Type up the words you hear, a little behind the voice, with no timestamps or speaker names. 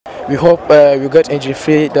we hope we get injury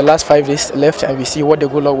free the last 5 days left, and we see what the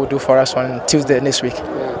good Lord will do for us on Tuesday next week.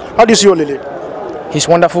 How do you see Olele? He's a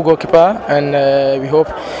wonderful goalkeeper, and we hope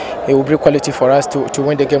he will bring quality for us to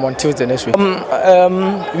win the game on Tuesday next week.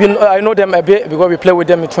 I know them a bit because we played with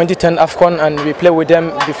them in 2010 AFCON, and we played with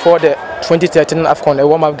them before the 2013 AFCON, a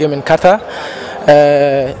warm-up game in Qatar.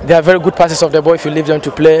 They are very good passes of the ball if you leave them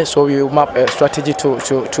to play, so we will map a strategy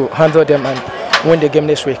to handle them and win the game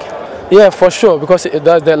next week. Yeah, for sure, because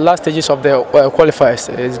that's the last stages of the qualifiers.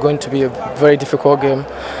 It's going to be a very difficult game,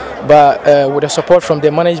 but with the support from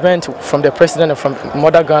the management, from the president, and from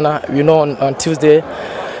Mother Ghana, we know on Tuesday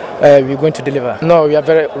we're going to deliver. No, we are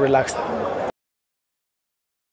very relaxed.